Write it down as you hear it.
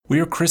We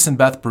are Chris and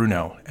Beth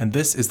Bruno, and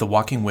this is the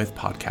Walking With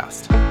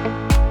podcast.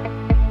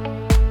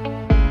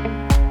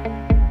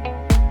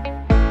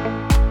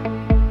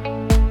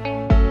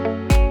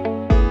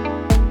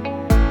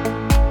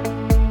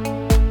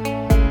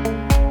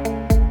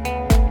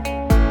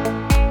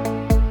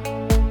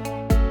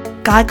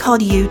 God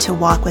called you to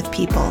walk with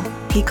people.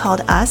 He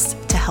called us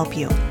to help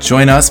you.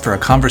 Join us for a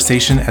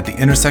conversation at the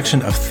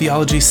intersection of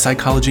theology,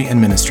 psychology, and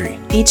ministry.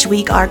 Each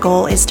week, our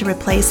goal is to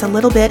replace a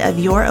little bit of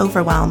your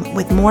overwhelm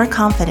with more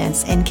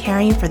confidence in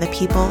caring for the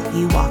people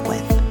you walk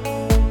with.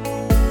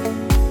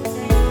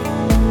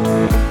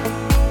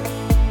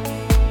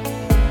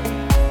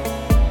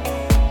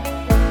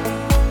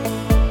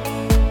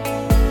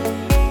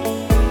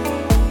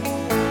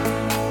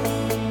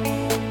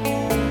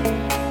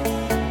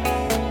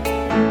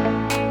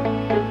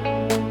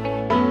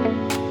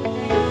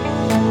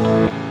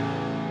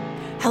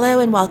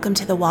 And welcome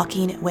to the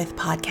Walking With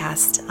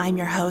podcast. I'm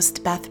your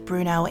host, Beth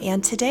Bruno,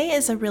 and today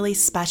is a really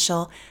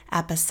special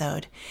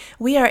episode.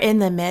 We are in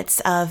the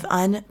midst of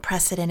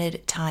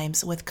unprecedented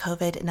times with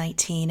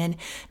COVID-19, and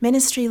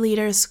ministry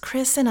leaders,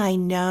 Chris and I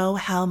know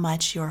how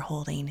much you're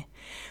holding.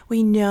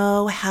 We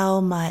know how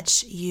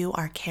much you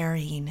are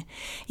carrying.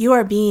 You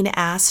are being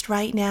asked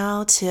right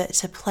now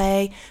to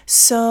play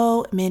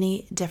so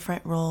many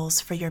different roles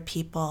for your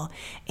people,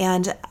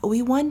 and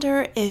we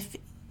wonder if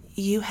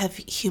you have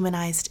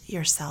humanized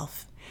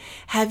yourself.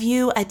 Have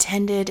you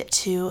attended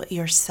to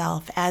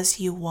yourself as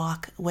you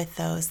walk with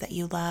those that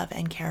you love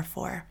and care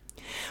for?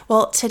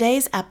 Well,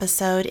 today's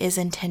episode is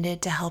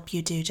intended to help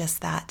you do just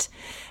that.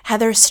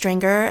 Heather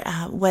Stringer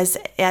was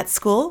at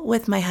school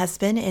with my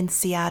husband in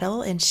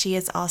Seattle, and she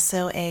is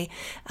also a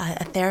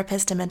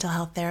therapist, a mental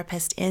health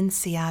therapist in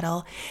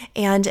Seattle,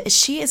 and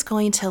she is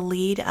going to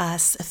lead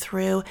us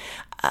through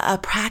a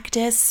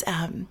practice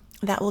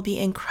that will be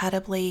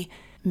incredibly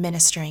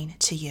ministering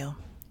to you.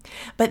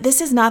 But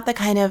this is not the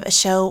kind of a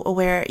show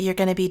where you're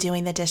going to be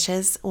doing the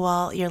dishes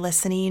while you're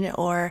listening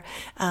or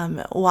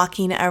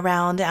walking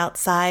around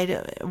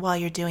outside while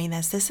you're doing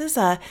this. This is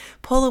a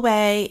pull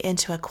away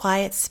into a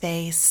quiet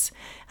space.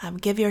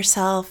 Give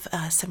yourself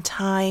some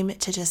time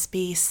to just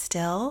be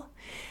still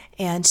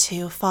and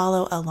to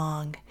follow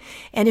along.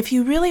 And if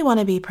you really want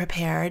to be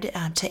prepared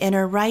to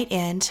enter right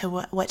into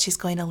what she's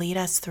going to lead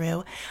us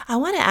through, I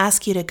want to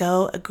ask you to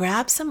go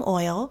grab some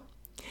oil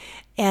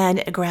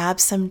and grab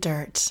some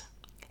dirt.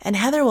 And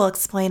Heather will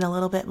explain a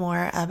little bit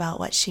more about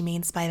what she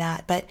means by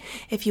that. But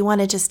if you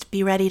want to just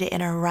be ready to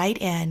enter right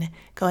in,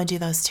 go and do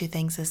those two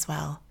things as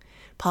well.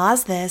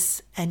 Pause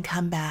this and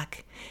come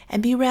back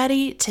and be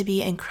ready to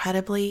be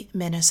incredibly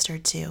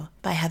ministered to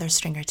by Heather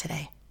Stringer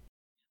today.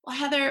 Well,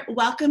 Heather,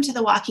 welcome to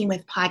the Walking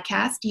With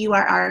podcast. You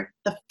are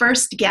the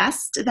first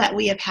guest that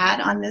we have had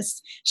on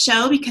this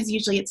show because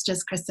usually it's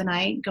just Chris and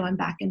I going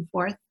back and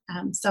forth.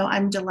 So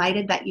I'm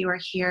delighted that you are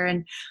here,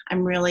 and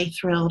I'm really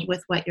thrilled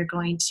with what you're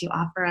going to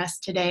offer us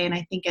today. And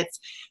I think it's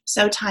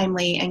so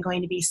timely and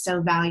going to be so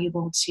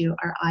valuable to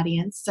our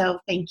audience. So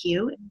thank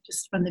you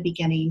just from the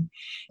beginning.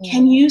 Yeah.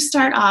 Can you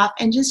start off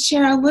and just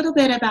share a little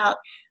bit about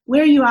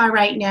where you are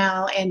right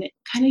now and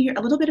kind of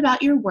a little bit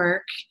about your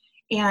work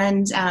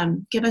and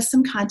give us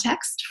some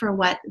context for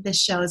what this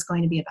show is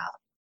going to be about?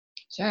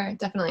 Sure,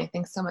 definitely.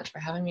 Thanks so much for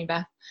having me,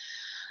 Beth.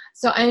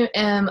 So I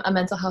am a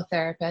mental health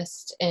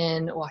therapist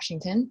in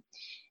Washington,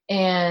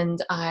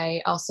 and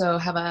I also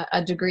have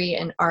a degree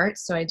in art.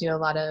 So I do a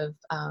lot of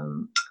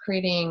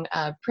creating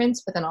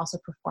prints, but then also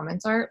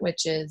performance art,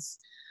 which is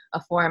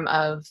a form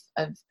of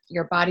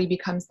your body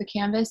becomes the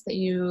canvas that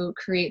you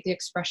create the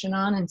expression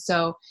on. And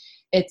so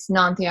it's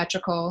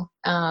non-theatrical,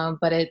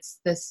 but it's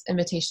this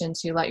invitation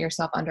to let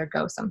yourself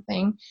undergo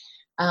something.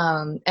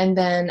 And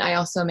then I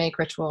also make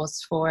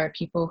rituals for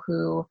people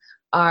who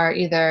are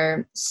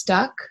either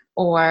stuck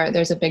or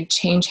there's a big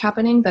change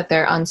happening that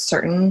they're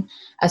uncertain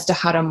as to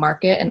how to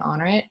mark it and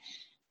honor it.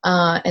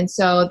 And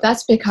so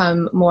that's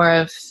become more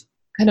of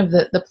kind of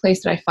the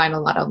place that I find a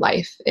lot of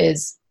life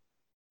is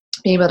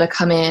being able to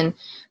come in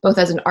both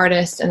as an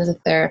artist and as a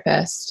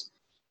therapist,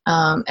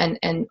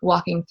 and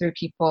walking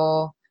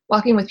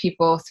with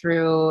people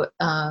through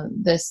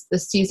this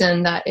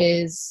season that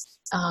is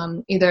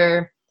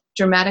either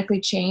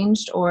dramatically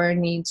changed or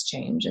needs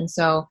change. And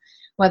so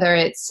whether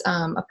it's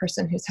a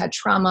person who's had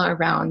trauma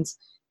around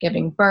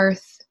giving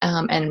birth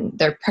and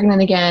they're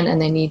pregnant again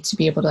and they need to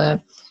be able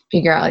to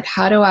figure out, like,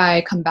 how do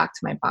I come back to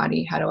my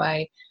body? How do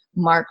I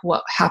mark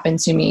what happened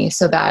to me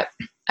so that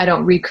I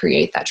don't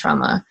recreate that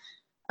trauma?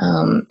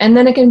 And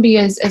then it can be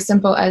as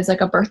simple as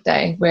like a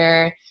birthday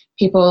where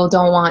people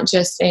don't want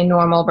just a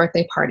normal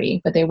birthday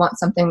party, but they want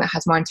something that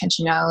has more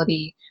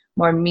intentionality,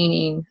 more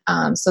meaning,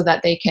 so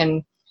that they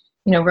can,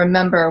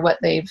 remember what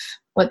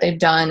they've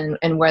done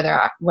and where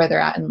they're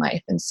at in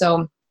life. And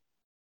so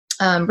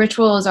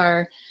rituals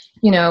are,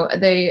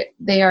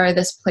 they are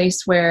this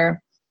place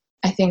where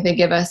I think they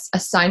give us a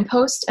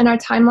signpost in our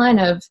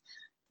timeline of,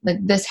 like,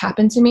 this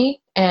happened to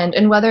me,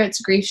 and whether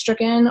it's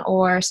grief-stricken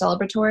or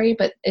celebratory,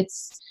 but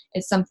it's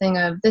something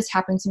of, this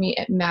happened to me,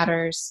 it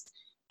matters,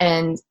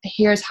 and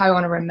here's how I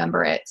want to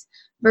remember it.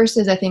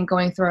 Versus, I think,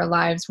 going through our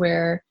lives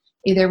where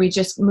either we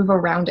just move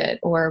around it,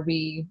 or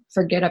we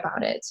forget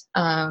about it,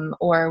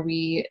 or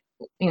we,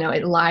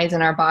 it lies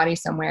in our body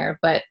somewhere,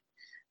 but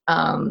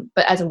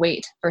as a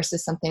weight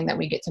versus something that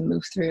we get to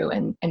move through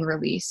and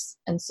release.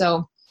 And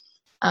so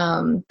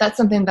that's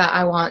something that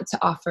I want to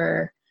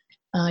offer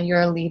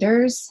your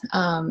leaders,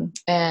 and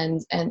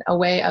a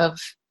way of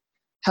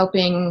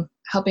helping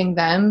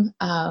them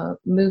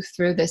move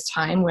through this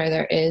time where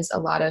there is a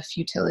lot of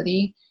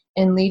futility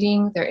in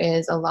leading. There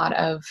is a lot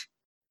of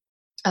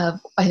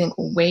I think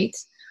weight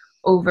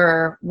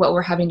over what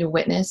we're having to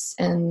witness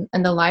and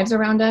the lives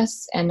around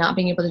us, and not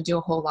being able to do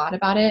a whole lot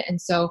about it. And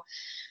so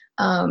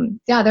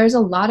there's a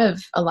lot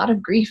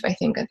of grief, I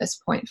think, at this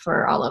point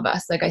for all of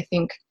us. Like, I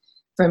think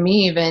for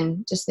me,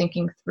 even just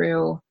thinking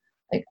through,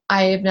 like,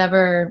 I've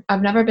never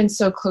been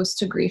so close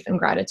to grief and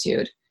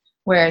gratitude,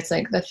 where it's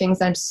like the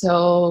things I'm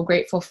so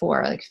grateful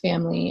for, like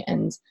family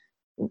and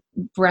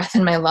breath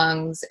in my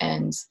lungs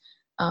and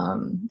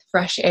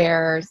fresh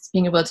air,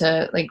 being able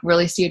to like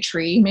really see a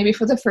tree maybe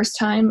for the first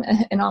time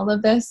in all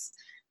of this.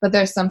 But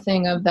there's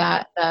something of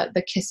that,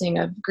 the kissing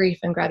of grief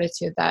and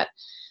gratitude, that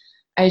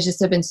I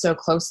just have been so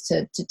close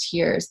to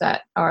tears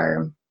that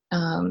are,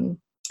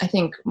 I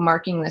think,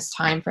 marking this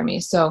time for me.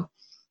 So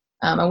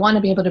I want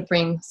to be able to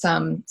bring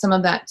some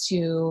of that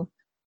to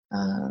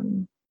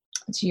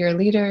your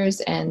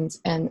leaders and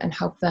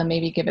help them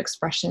maybe give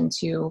expression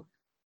to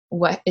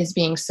what is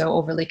being so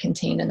overly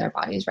contained in their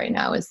bodies right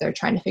now, as they're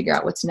trying to figure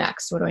out what's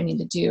next. What do I need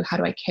to do? How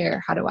do I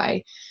care? How do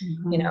I,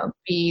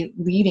 be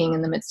leading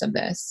in the midst of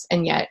this?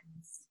 And yet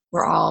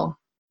we're all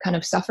kind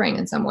of suffering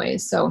in some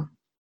ways. So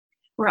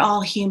we're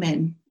all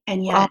human,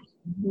 and yet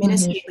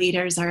ministry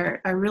leaders are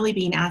really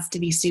being asked to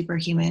be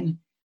superhuman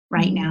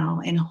right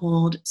now and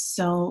hold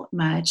so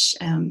much,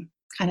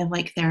 kind of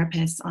like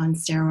therapists on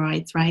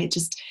steroids, right?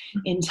 Just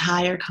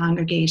entire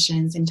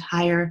congregations,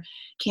 entire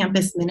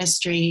campus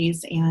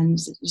ministries, and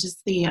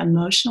just the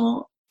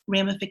emotional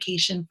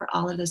ramification for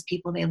all of those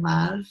people they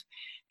love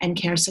and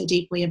care so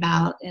deeply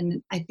about.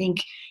 And I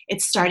think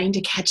it's starting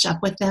to catch up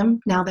with them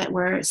now that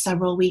we're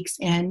several weeks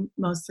in,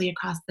 mostly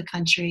across the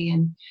country.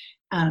 And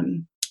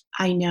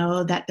I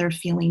know that they're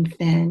feeling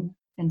thin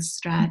and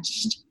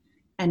stretched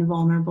and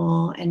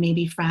vulnerable and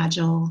maybe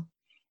fragile,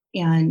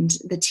 and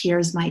the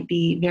tears might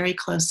be very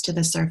close to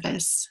the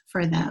surface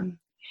for them.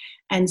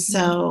 And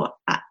so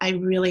I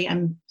really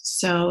am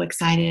so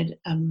excited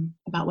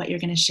about what you're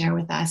going to share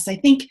with us. I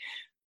think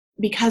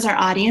because our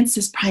audience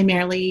is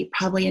primarily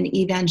probably an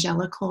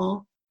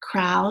evangelical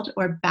crowd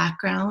or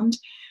background,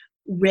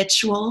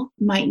 ritual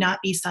might not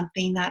be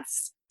something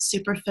that's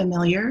super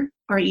familiar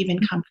or even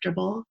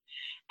comfortable.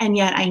 And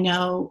yet I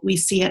know we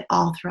see it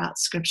all throughout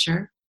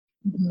Scripture.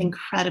 It's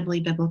incredibly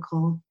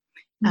biblical.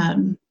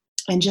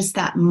 And just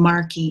that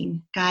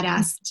marking, God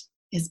asked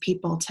his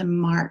people to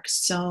mark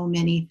so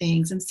many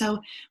things. And so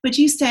would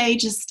you say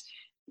just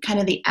kind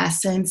of the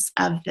essence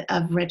of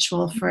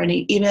ritual for an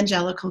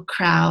evangelical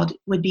crowd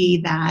would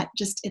be that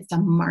just it's a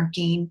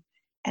marking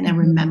and a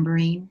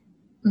remembering?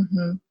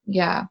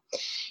 Yeah.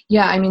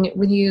 I mean,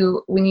 when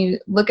you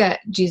look at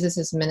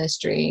Jesus's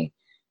ministry,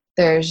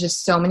 there's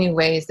just so many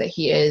ways that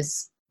he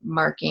is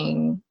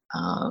marking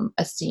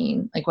a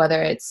scene, like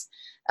whether it's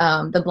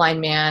the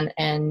blind man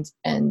and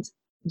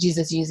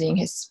Jesus using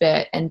his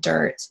spit and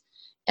dirt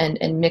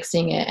and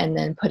mixing it and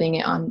then putting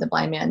it on the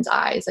blind man's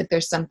eyes. Like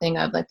there's something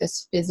of like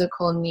this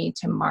physical need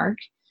to mark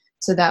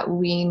so that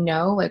we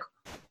know like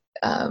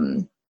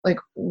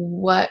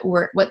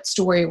what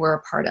story we're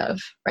a part of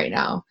right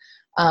now.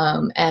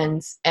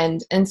 And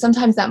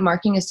sometimes that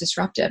marking is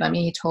disruptive. I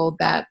mean, he told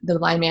that the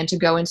blind man to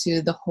go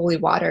into the holy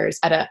waters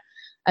at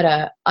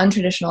a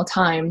untraditional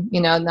time,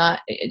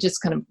 not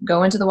just kind of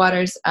go into the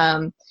waters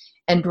and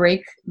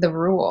break the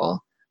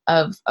rule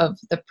of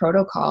the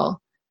protocol.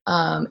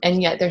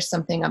 And yet there's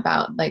something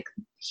about like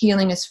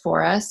healing is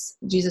for us.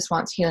 Jesus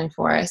wants healing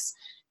for us,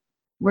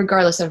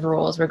 regardless of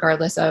rules,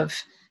 regardless of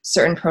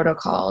certain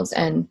protocols.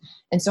 And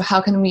so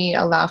how can we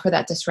allow for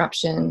that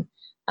disruption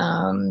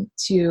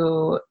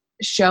to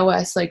show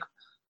us like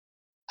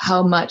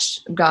how much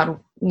God,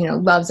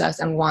 loves us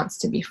and wants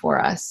to be for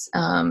us.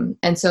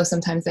 And so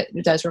sometimes it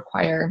does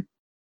require,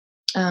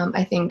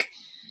 I think,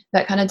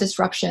 that kind of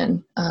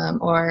disruption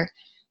or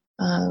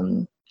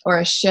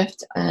a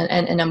shift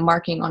and a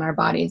marking on our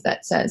bodies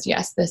that says,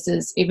 yes, this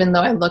is, even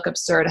though I look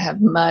absurd, I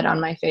have mud on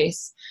my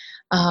face,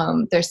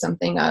 there's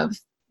something of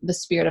the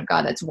Spirit of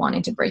God that's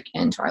wanting to break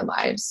into our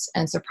lives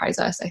and surprise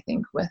us, I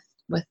think, with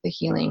the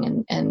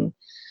healing. And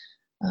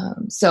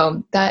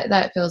so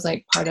that feels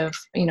like part of,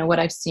 what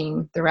I've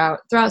seen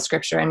throughout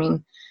Scripture. I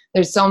mean,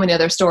 there's so many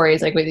other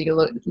stories, like whether you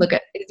look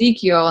at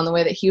Ezekiel and the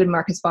way that he would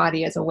mark his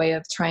body as a way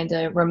of trying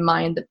to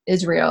remind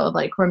Israel of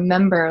like,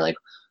 remember like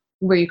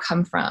where you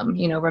come from,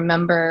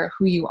 remember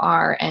who you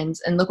are and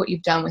look what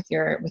you've done with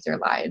your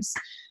lives.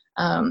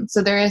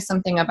 So there is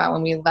something about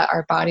when we let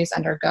our bodies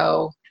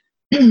undergo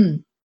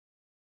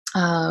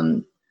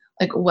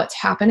like what's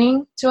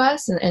happening to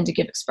us and to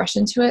give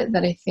expression to it,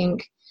 that I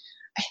think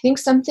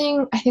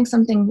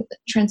something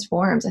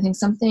transforms. I think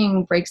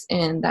something breaks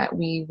in that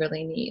we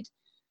really need.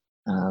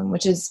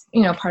 which is,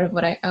 part of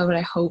what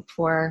I hope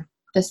for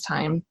this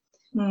time,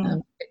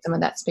 some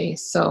of that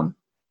space. So.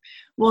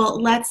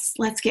 Well, let's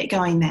get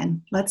going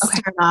then. Let's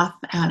start off.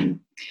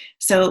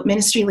 So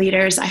ministry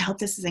leaders, I hope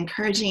this is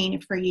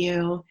encouraging for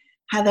you.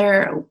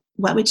 Heather,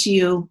 what would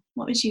you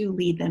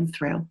lead them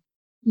through?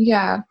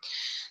 Yeah.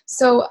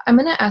 So I'm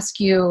going to ask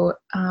you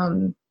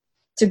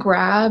to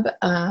grab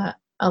a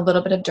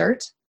little bit of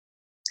dirt.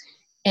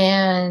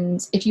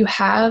 And if you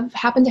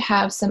happen to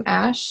have some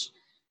ash,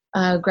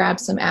 grab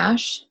some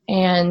ash.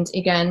 And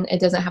again, it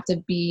doesn't have to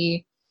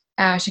be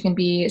ash. It can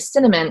be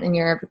cinnamon in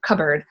your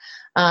cupboard.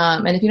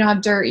 And if you don't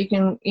have dirt, you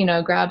can,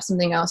 grab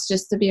something else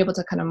just to be able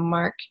to kind of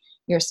mark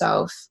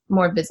yourself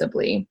more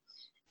visibly.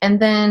 And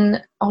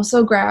then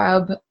also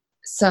grab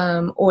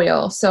some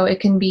oil. So it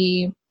can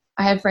be,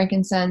 I have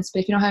frankincense, but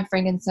if you don't have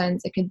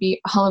frankincense, it could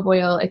be olive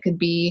oil. It could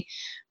be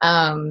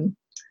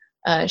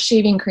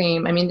shaving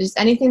cream. I mean, just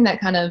anything that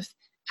kind of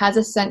has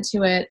a scent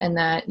to it and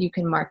that you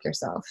can mark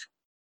yourself.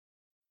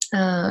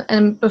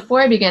 And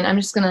before I begin, I'm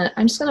just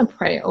gonna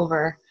pray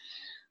over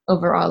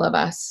all of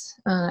us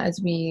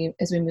as we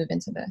move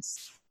into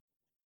this.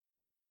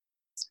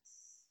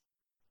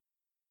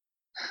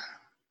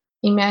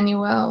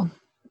 Emmanuel,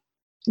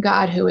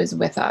 God who is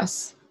with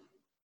us,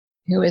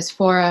 who is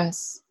for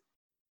us,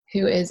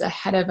 who is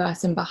ahead of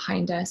us and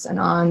behind us and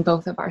on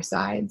both of our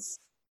sides.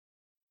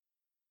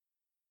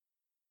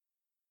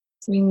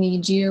 We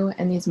need you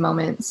in these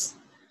moments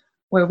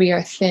where we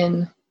are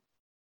thin,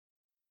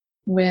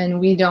 when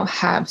we don't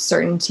have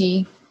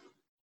certainty,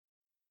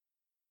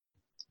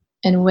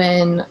 and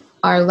when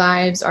our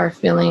lives are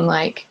feeling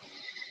like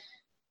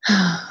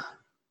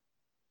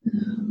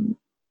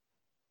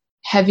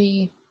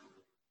heavy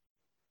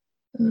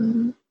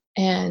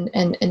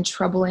and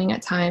troubling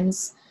at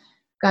times.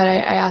 God, I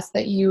ask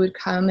that you would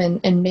come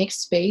and make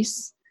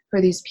space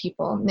for these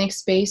people, make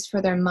space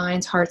for their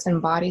minds, hearts,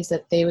 and bodies,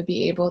 that they would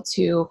be able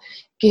to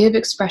give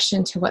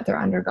expression to what they're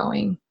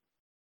undergoing,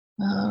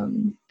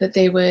 that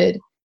they would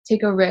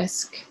take a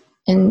risk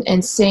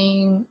and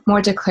saying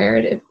more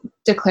declaratively,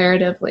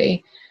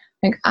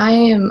 like, I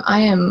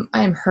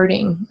am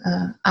hurting.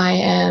 I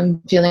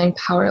am feeling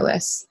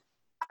powerless.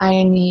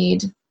 I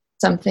need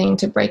something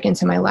to break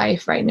into my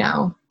life right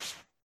now.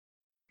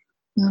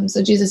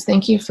 So Jesus,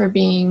 thank you for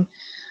being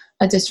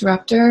a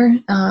disruptor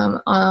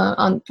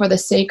for the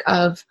sake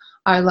of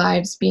our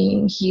lives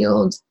being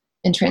healed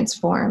and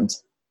transformed.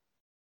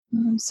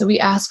 So we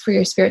ask for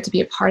your Spirit to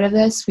be a part of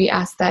this. We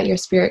ask that your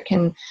Spirit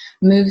can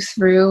move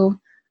through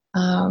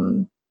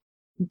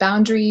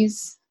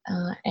boundaries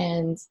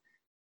and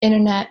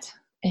internet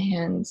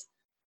and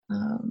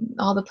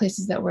all the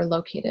places that we're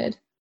located.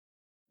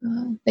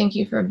 Thank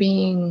you for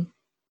being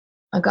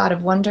a God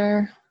of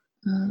wonder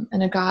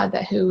and a God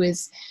who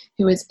is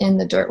in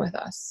the dirt with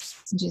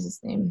us. In Jesus'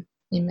 name,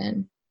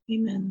 amen.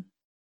 Amen.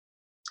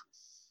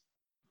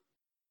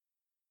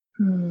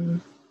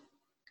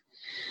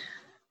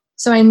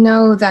 So I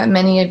know that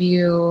many of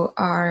you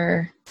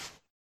are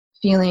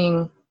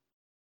feeling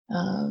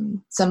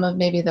some of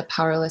maybe the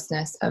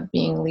powerlessness of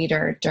being a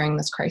leader during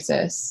this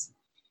crisis.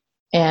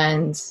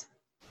 And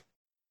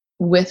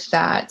with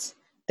that,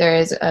 there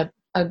is a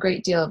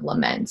great deal of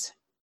lament.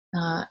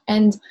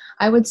 And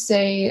I would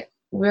say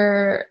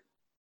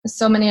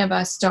so many of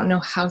us don't know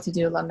how to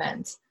do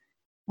lament.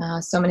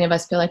 So many of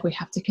us feel like we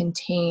have to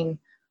contain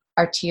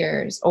our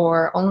tears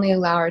or only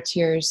allow our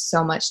tears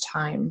so much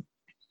time.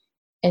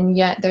 And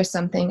yet there's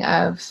something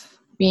of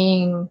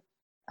being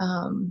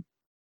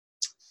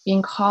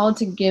called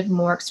to give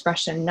more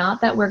expression.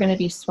 Not that we're going to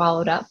be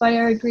swallowed up by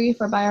our grief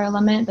or by our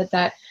lament, but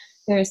that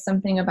there is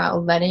something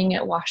about letting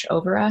it wash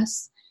over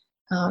us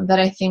that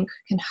I think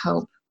can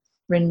help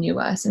renew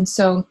us. And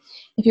so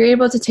if you're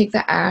able to take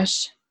the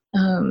ash,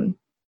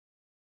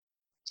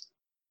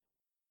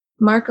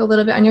 mark a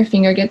little bit on your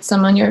finger, get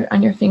some on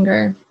your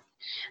finger.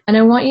 And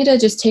I want you to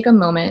just take a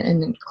moment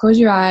and close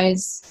your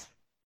eyes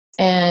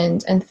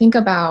and think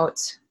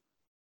about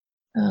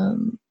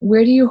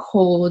where do you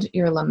hold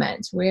your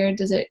lament? Where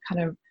does it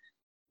kind of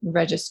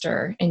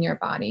register in your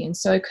body? And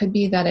so it could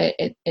be that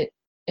it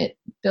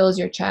fills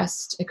your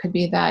chest. It could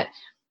be that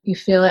you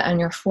feel it on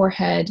your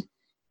forehead,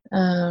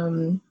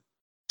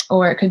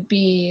 or it could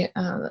be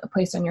a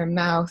place on your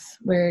mouth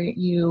where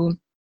you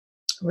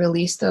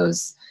release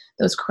those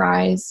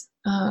cries.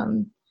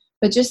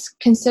 But just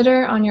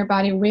consider on your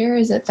body, where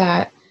is it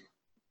that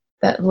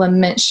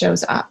lament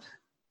shows up?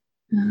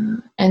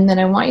 And then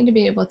I want you to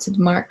be able to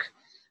mark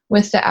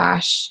with the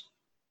ash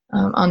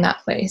on that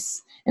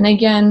place. And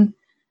again,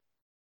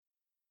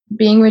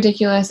 being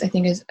ridiculous, I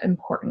think, is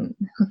important.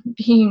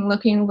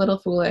 Looking a little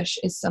foolish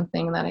is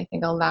something that I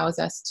think allows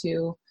us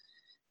to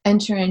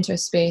enter into a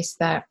space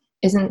that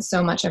isn't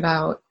so much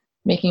about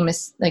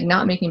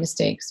not making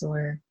mistakes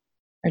or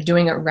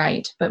doing it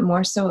right, but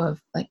more so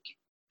of like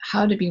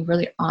how to be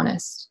really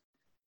honest,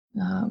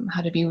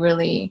 how to be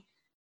really,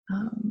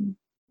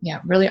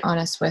 really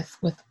honest with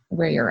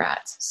where you're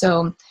at.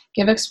 So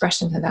give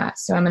expression to that.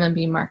 So I'm going to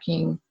be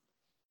marking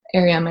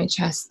area on my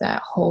chest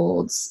that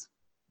holds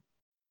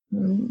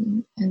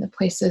and the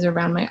places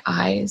around my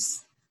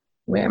eyes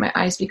where my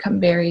eyes become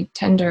very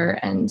tender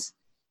and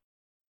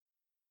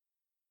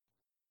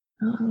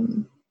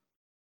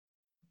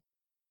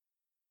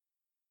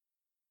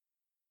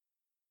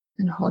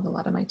hold a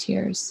lot of my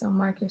tears. So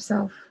mark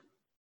yourself.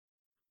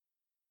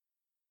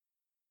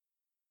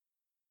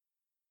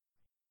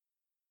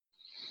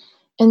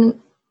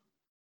 And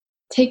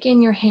take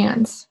in your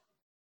hands.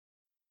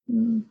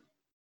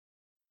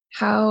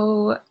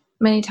 How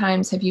many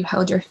times have you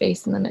held your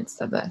face in the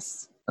midst of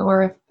this,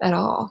 or if at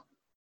all?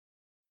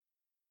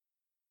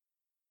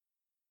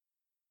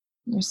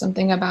 There's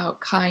something about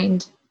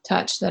kind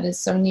touch that is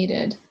so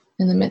needed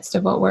in the midst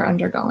of what we're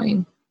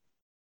undergoing.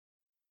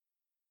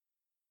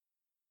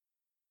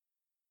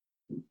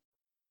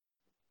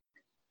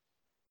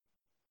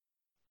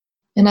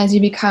 And as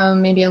you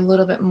become maybe a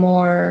little bit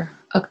more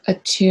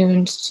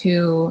attuned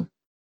to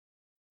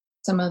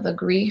some of the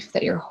grief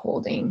that you're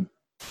holding,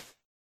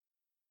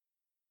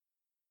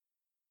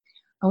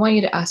 I want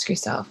you to ask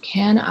yourself,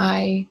 can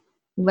I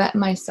let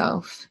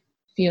myself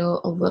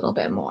feel a little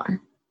bit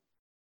more?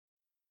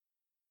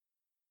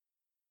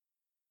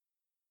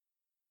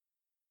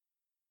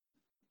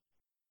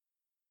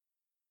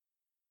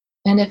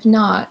 And if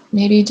not,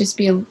 maybe just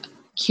be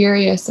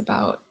curious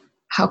about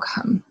how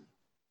come.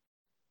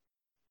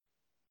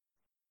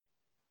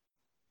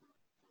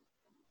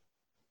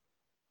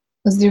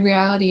 Because the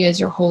reality is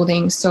you're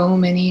holding so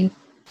many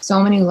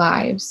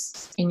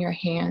lives in your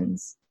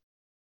hands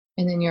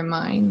and in your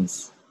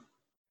minds.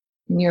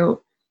 And you're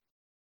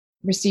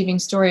receiving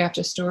story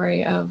after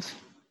story of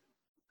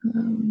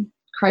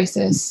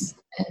crisis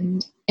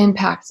and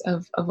impact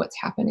of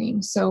what's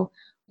happening. So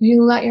will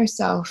you let your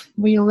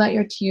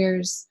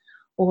tears,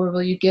 or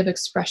will you give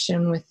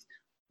expression with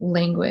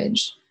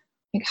language,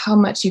 like how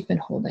much you've been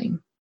holding?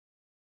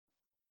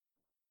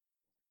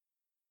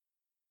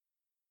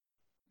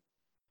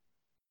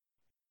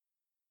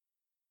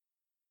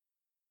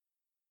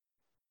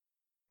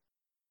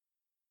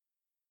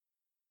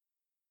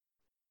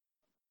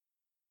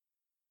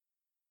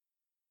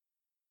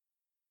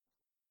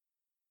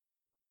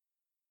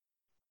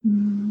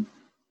 Mm.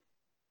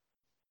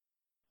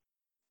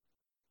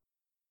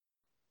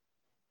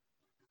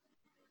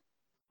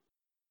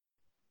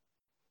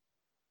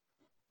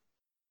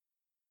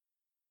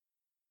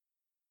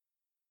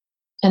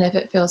 And if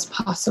it feels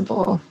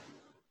possible,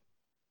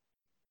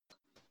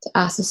 to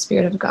ask the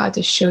Spirit of God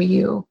to show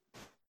you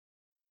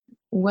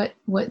what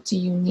do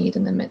you need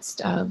in the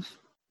midst of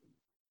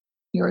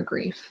your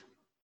grief.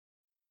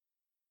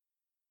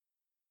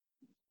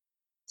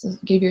 So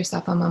give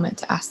yourself a moment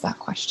to ask that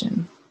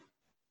question.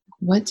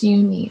 What do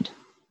you need?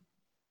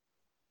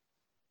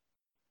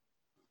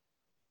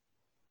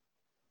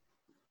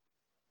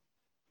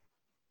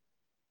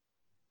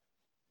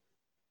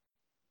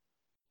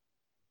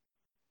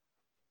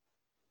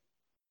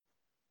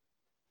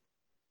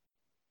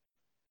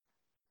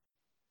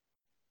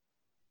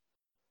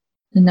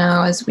 And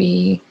now as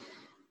we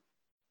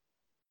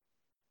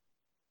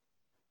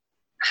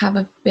have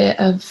a bit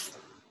of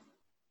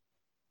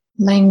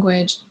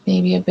language,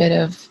 maybe a bit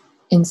of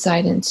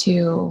insight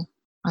into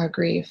our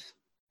grief,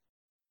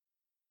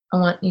 I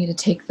want you to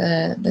take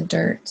the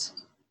dirt.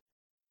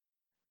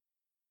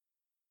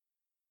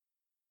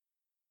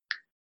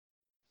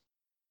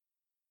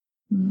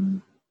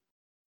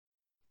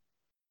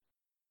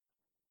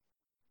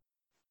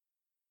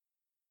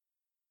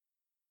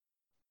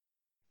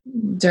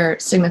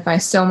 Dirt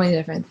signifies so many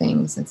different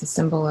things. It's a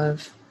symbol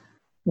of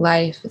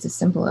life. It's a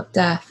symbol of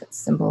death. It's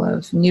a symbol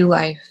of new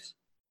life.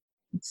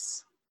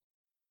 It's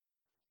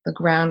the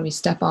ground we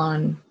step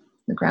on,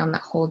 the ground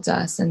that holds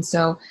us. And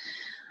so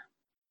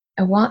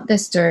I want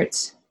this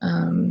dirt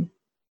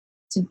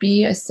to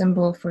be a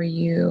symbol for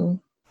you.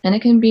 And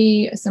it can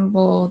be a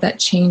symbol that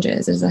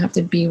changes. It doesn't have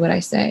to be what I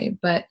say,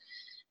 but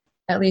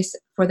at least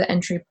for the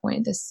entry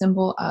point, the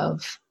symbol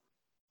of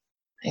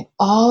like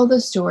all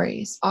the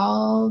stories,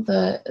 all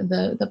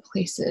the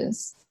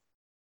places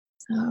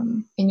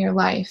in your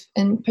life,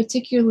 and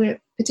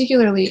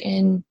particularly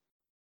in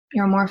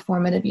your more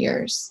formative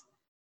years,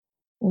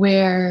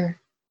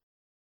 where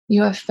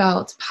you have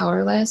felt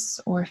powerless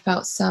or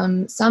felt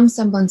some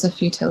semblance of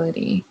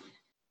futility.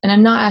 And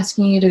I'm not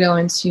asking you to go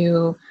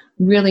into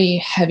really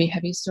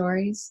heavy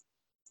stories,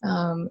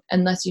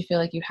 unless you feel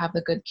like you have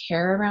the good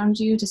care around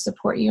you to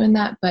support you in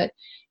that, but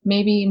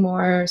maybe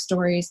more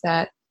stories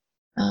that,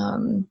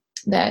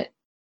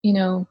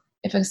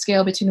 if a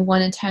scale between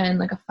 1 and 10,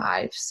 like a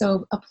 5.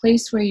 So a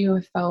place where you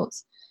have felt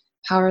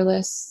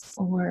powerless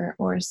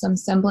or some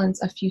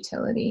semblance of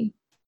futility.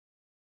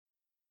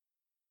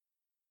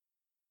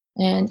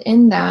 And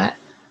in that,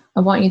 I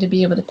want you to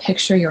be able to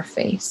picture your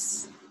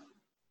face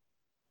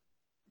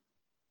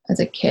as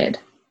a kid.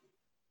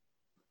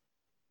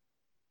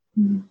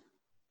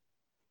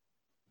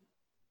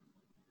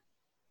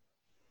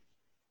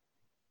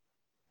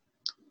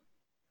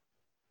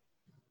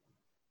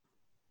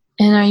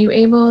 And are you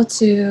able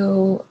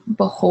to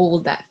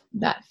behold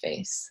that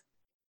face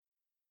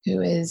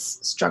who is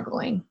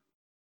struggling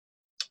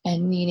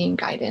and needing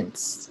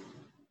guidance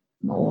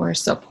or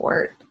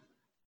support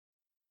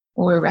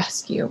or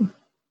rescue.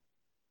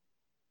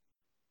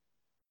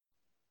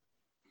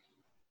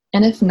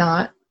 And if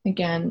not,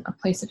 again, a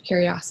place of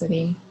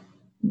curiosity.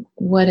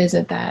 What is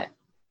it that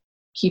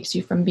keeps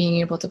you from being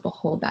able to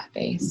behold that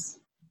face?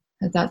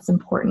 Because that's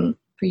important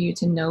for you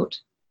to note.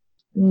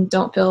 And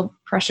don't feel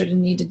pressure to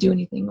need to do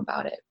anything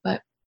about it.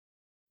 But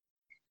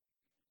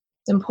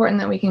it's important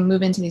that we can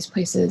move into these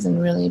places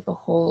and really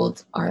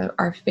behold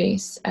our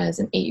face as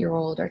an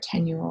 8-year-old or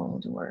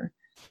 10-year-old or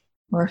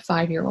a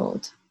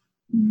 5-year-old.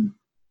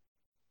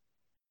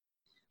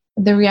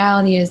 The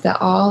reality is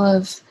that all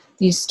of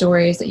these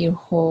stories that you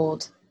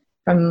hold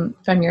from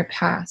your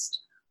past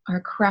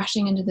are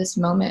crashing into this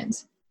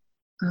moment,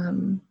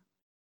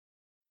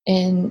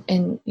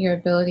 in your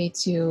ability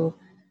to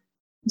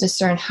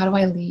discern, how do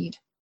I lead,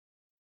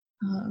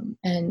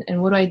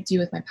 and what do I do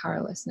with my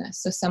powerlessness?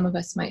 So some of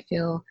us might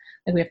feel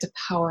like we have to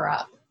power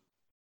up,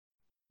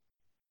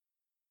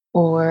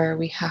 or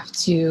we have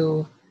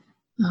to,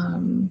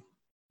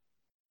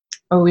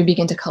 or we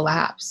begin to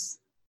collapse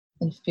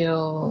and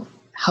feel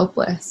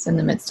helpless in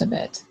the midst of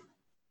it.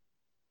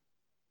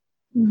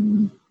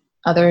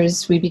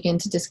 Others, we begin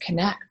to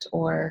disconnect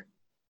or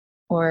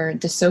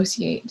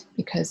dissociate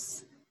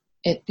because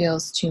it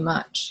feels too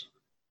much.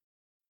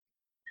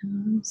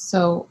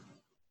 So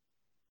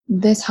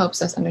this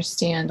helps us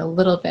understand a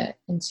little bit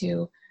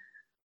into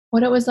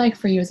what it was like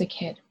for you as a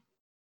kid.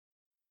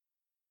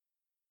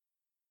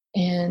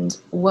 And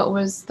what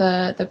was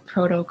the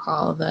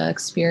protocol, the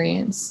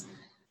experience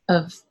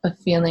of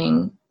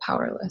feeling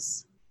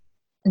powerless.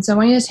 And so I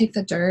want you to take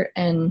the dirt,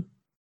 and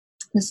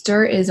this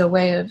dirt is a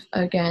way of,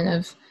 again,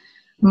 of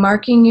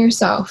marking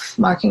yourself,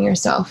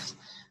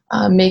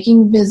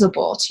 making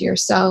visible to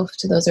yourself,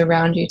 to those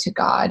around you, to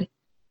God.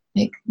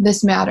 Like,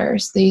 this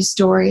matters. These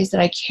stories that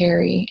I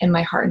carry in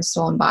my heart and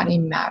soul and body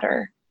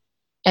matter.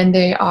 And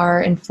they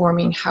are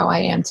informing how I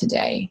am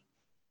today.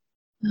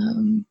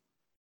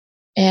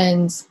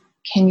 And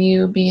can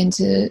you begin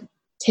to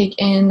take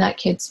in that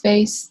kid's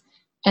face?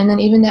 And then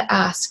even to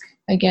ask,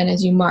 again,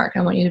 as you mark,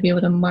 I want you to be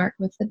able to mark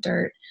with the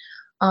dirt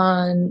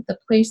on the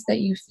place that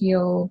you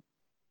feel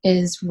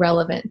is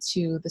relevant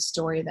to the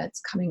story that's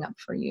coming up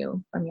for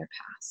you from your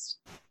past.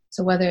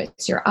 So whether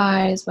it's your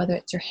eyes, whether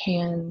it's your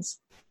hands,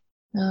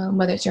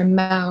 whether it's your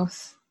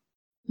mouth.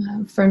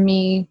 For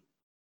me,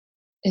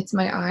 it's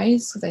my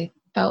eyes, because I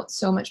felt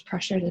so much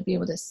pressure to be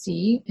able to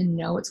see and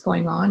know what's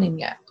going on, and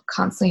yet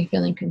constantly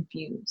feeling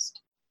confused.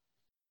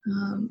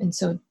 And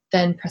so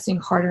then pressing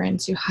harder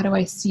into, how do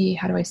I see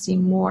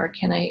more?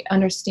 Can I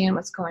understand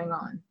what's going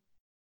on?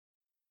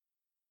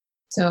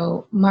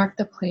 So mark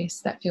the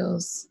place that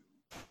feels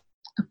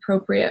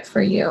appropriate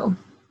for you.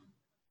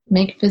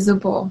 Make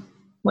visible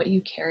what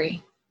you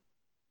carry.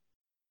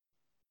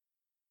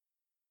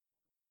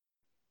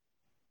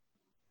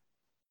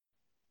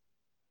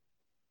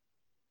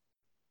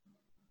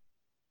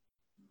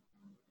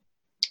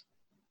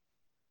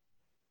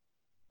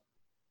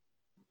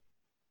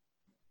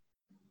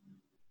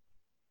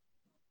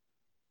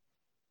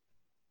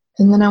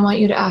 And then I want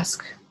you to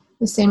ask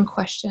the same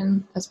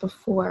question as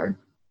before.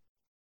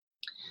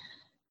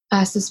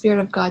 Ask the Spirit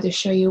of God to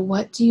show you,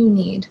 what do you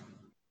need?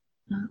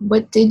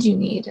 What did you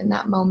need in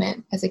that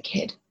moment as a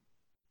kid?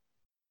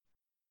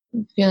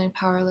 Feeling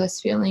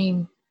powerless,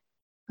 feeling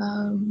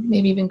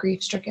maybe even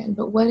grief-stricken,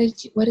 but what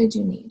did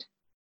you need?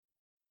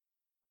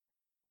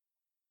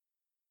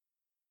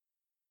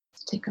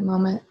 Take a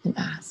moment and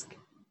ask.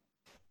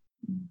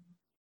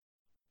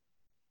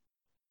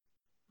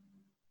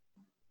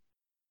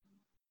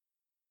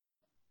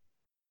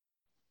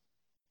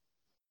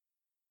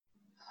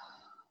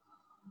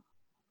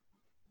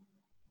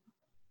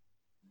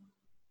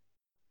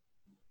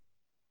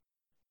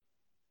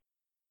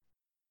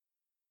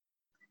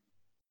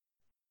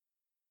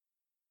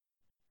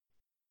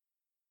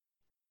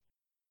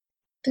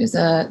 There's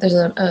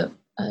a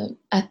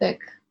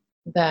ethic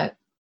that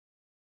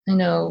I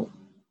know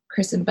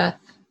Chris and Beth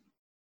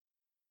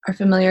are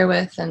familiar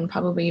with and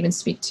probably even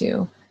speak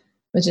to,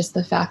 which is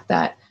the fact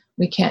that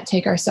we can't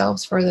take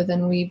ourselves further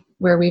than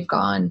where we've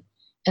gone.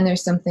 And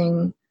there's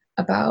something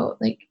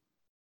about, like,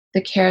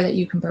 the care that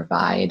you can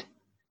provide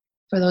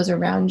for those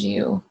around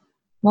you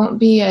won't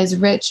be as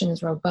rich and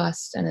as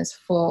robust and as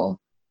full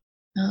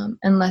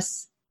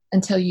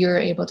until you're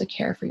able to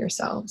care for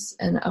yourselves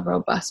in a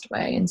robust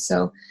way. And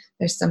so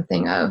there's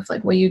something of,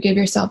 like, will you give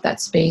yourself that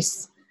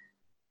space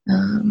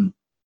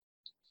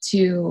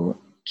to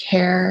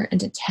care and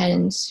to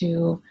tend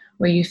to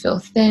where you feel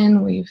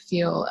thin, where you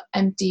feel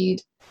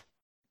emptied,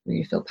 where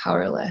you feel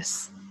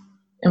powerless?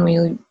 And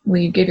will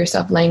you give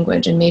yourself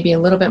language and maybe a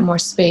little bit more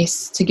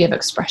space to give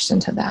expression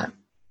to that?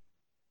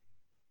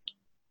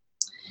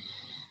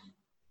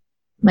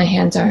 My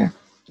hands are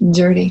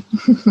dirty.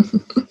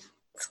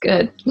 It's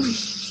good.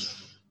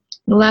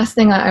 The last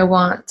thing I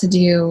want to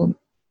do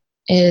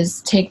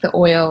is take the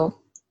oil,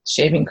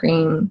 shaving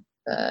cream,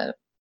 the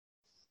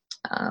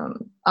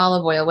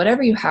olive oil,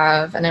 whatever you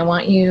have, and I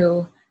want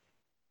you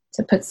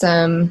to put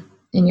some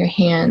in your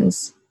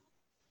hands.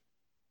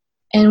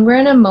 And we're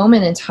in a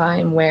moment in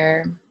time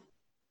where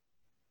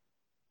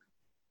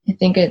I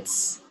think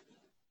it's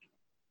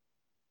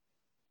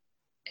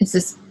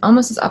this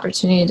almost this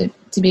opportunity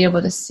to be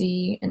able to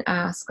see and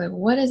ask, like,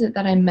 what is it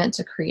that I'm meant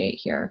to create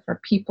here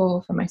for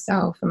people, for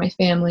myself, for my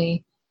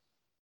family,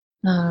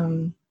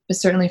 but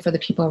certainly for the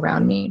people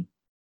around me.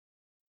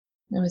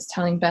 I was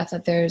telling Beth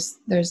that there's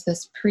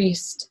this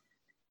priest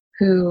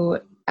who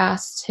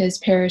asked his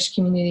parish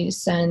community to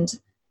send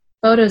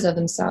photos of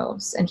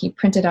themselves, and he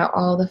printed out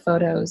all the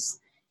photos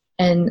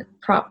and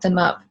propped them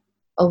up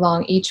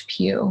along each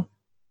pew.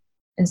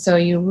 And so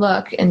you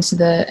look into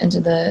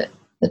the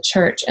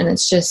church, and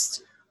it's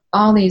just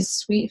all these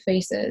sweet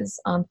faces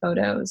on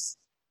photos,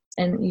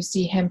 and you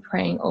see him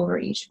praying over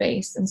each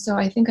face. And so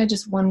I think I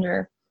just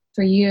wonder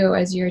for you,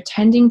 as you're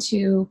tending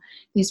to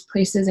these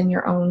places in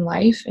your own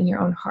life, in your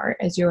own heart,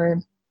 as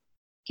you're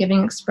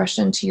giving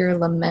expression to your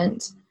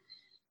lament,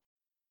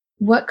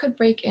 what could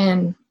break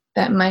in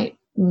that might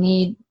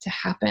need to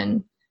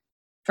happen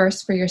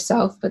first for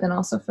yourself, but then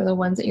also for the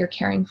ones that you're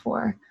caring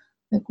for?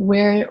 Like,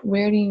 where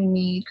do you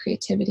need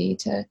creativity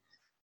to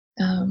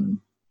kind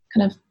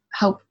of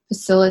help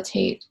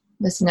facilitate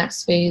this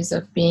next phase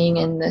of being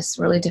in this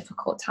really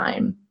difficult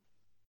time?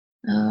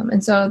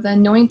 And so the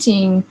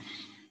anointing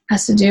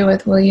has to do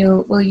with, will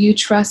you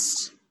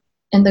trust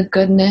in the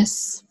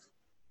goodness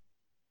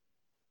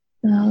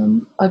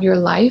of your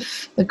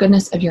life, the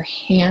goodness of your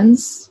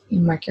hands?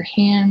 You mark your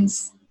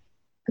hands,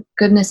 the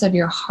goodness of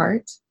your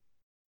heart.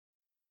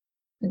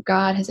 That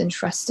God has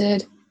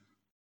entrusted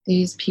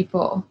these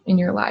people in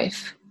your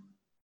life.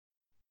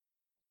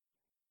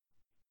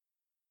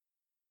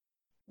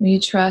 Will you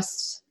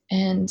trust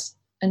and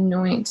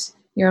anoint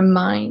your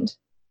mind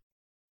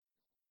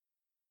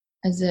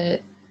as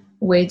it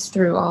wades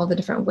through all the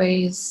different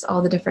ways,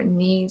 all the different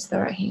needs that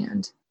are at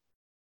hand?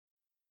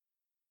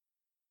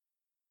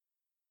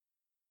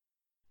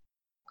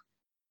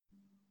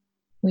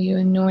 Will you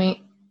anoint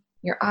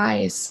your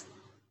eyes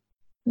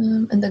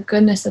and the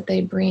goodness that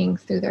they bring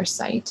through their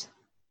sight?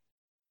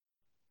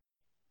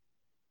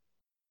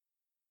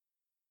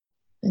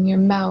 And your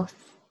mouth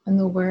and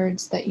the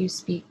words that you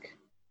speak.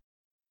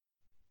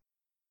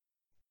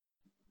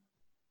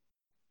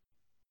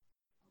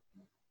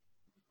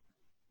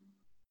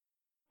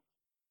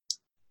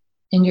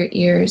 And your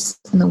ears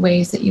and the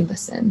ways that you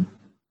listen.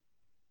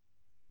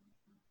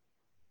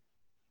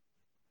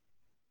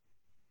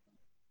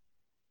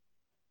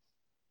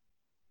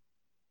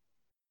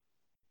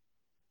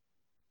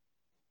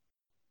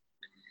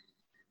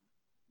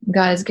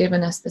 God has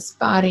given us this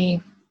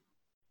body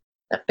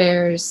that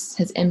bears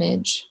his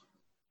image.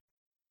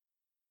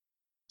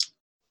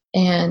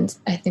 And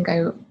I think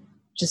I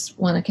just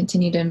want to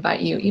continue to invite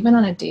you, even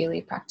on a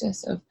daily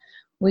practice of,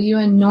 will you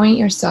anoint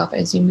yourself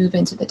as you move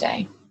into the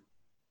day?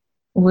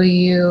 Will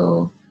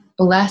you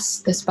bless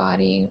this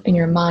body and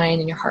your mind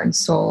and your heart and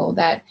soul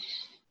that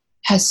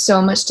has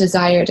so much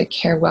desire to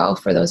care well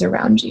for those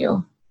around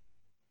you?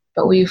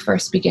 But will you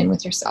first begin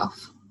with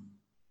yourself?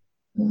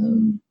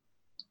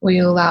 Will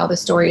you allow the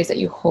stories that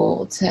you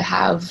hold to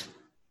have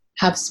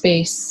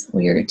space?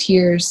 Will your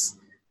tears,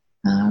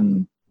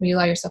 will you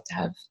allow yourself to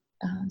have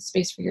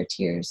space for your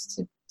tears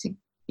to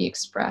be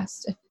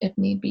expressed if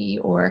need be,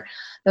 or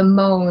the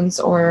moans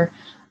or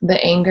the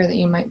anger that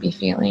you might be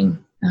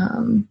feeling?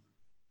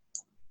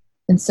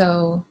 And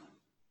so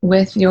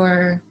with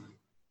your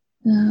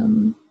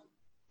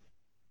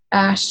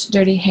ashed,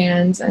 dirty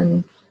hands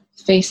and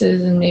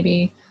faces and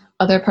maybe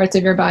other parts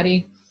of your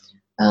body,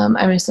 I'm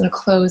just going to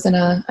close in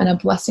a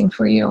blessing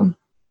for you.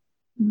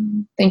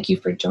 Thank you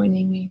for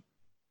joining me.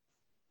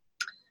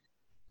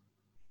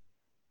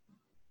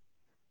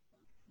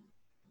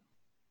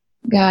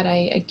 God,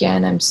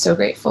 I'm so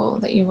grateful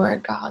that you are a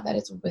God that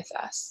is with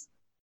us.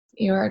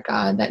 You are a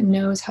God that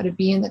knows how to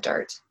be in the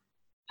dirt,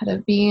 how to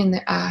be in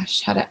the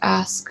ash, how to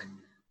ask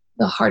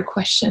the hard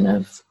question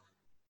of,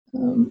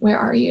 where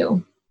are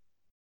you?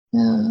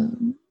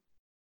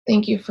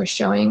 Thank you for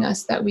showing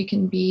us that we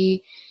can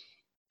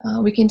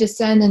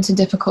descend into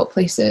difficult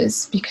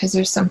places because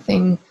there's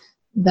something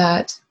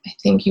that I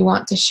think you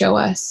want to show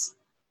us.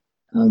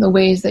 The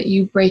ways that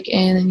you break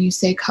in and you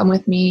say, come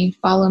with me,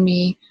 follow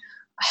me,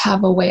 I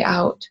have a way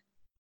out.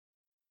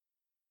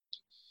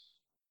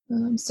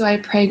 So I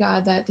pray,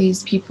 God, that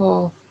these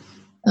people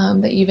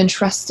that you've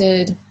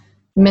entrusted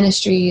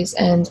ministries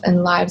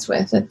and lives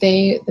with, that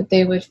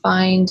they would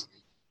find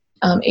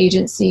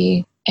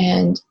agency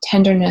and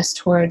tenderness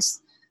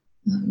towards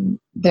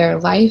their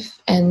life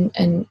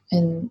and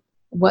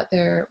what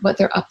they're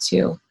up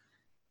to,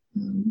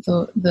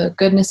 the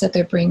goodness that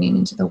they're bringing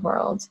into the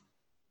world.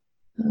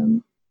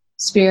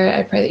 Spirit,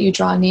 I pray that you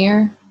draw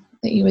near,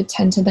 that you would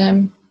tend to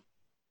them,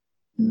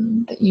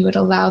 that you would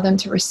allow them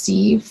to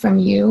receive from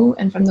you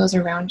and from those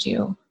around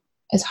you,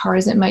 as hard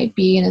as it might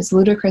be and as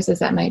ludicrous as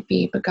that might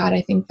be. But God,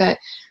 I think that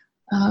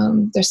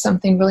there's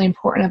something really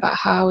important about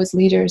how, as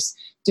leaders,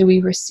 do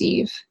we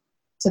receive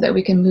so that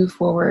we can move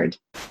forward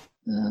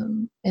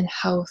in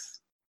health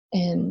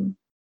and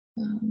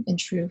in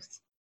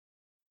truth.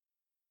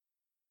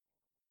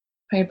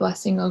 Pray a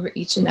blessing over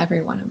each and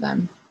every one of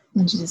them.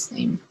 In Jesus'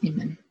 name,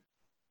 amen.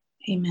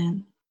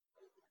 Amen.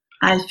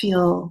 I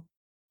feel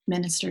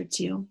ministered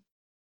to,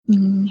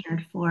 Mm-hmm.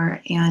 cared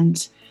for,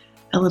 and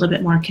a little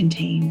bit more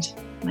contained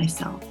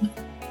myself.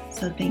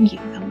 So thank you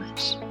so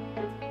much.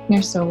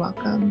 You're so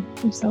welcome.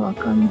 You're so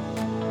welcome.